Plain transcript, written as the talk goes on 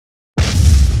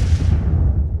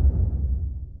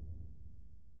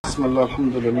بسم الله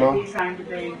الحمد لله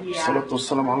والصلاة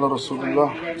والسلام على رسول الله.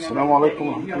 Assalamu alaikum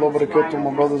wa rahmatullahi wa barakatuh,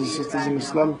 my brothers and sisters in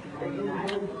Islam.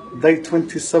 Day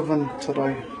 27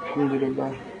 today,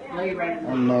 alhamdulillah.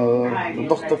 And the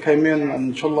doctor came in, and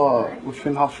inshallah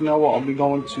within half an hour I'll be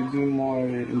going to do my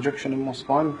injection in my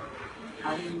spine.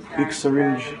 Big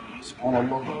syringe,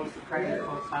 subhanallah.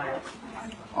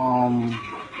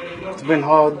 It's been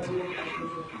hard,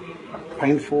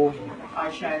 painful,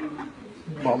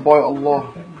 but by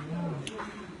Allah,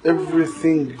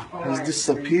 everything has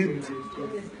disappeared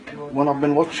when I've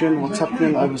been watching what's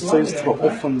happening overseas to the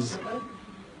orphans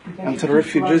and to the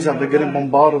refugees that they're getting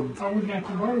bombarded.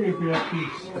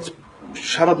 It's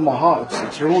shattered my heart,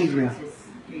 it's ruined me.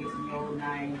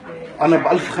 أنا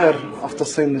بألف خير after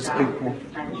seeing these people.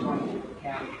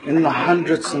 In the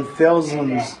hundreds and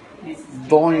thousands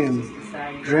dying,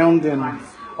 drowning.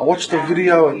 I watched a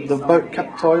video, the boat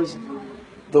capsized.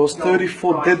 There was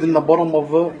 34 dead in the bottom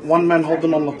of it, one man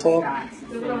holding on the top.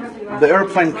 The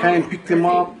airplane came, picked him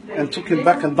up and took him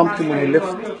back and dumped him when he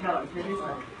left.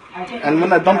 And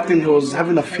when I dumped him, he was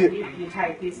having a fit.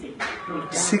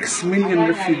 6 million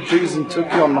refugees in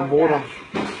Turkey on the border.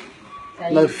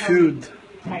 No food,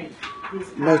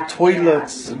 no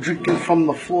toilets, drinking from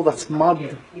the floor that's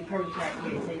mud.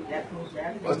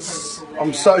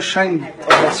 I'm so ashamed of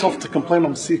myself to complain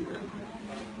I'm sick.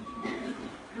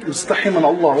 مستحي من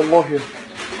الله والله.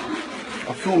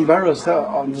 I feel embarrassed.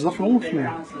 There's nothing wrong with me.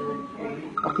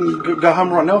 I can go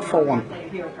home right now if I want,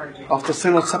 after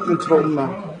seeing what's happening to the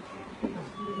Ummah.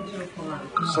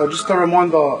 So just a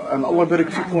reminder, and Allah barik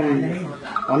fikum.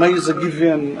 I know you're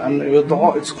giving and your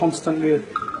dua, it's constantly,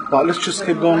 but let's just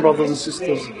keep going, brothers and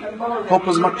sisters. Help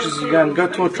as much as you can. Go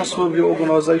to a trustworthy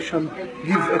organization,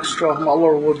 give extra, and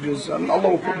Allah reward you, and Allah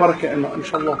will put barakah in it,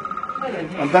 inshallah.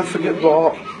 And don't forget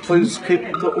dua. Please keep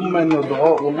the ummah in your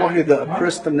dua. Wallahi, they're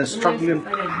oppressed and they're struggling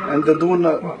and they're doing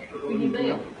it.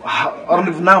 I don't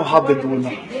even know how they're doing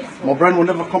it. My brain will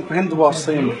never comprehend what I'm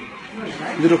saying.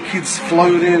 Little kids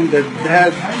floating, they're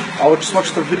dead. I would just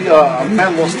watch the video. A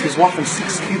man lost his wife and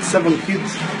 6 kids, 7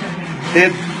 kids,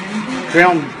 dead,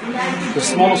 drowned. The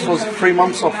smallest was 3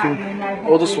 months off him.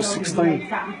 Oldest was 16.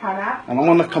 And I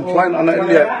want to complain. And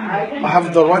I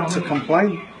have the right to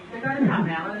complain.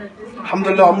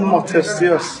 Alhamdulillah, I'm on my test,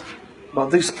 yes.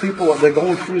 But these people, what they're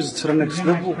going through is to the next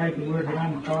level.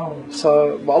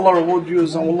 So, but Allah reward you,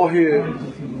 and Wallahi,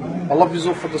 I love you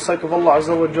all for the sake of Allah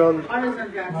Azza wa Jal.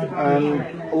 And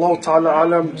Allah Ta'ala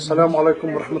alam. Assalamu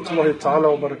alaikum wa rahmatullahi ta'ala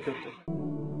wa barakatuh.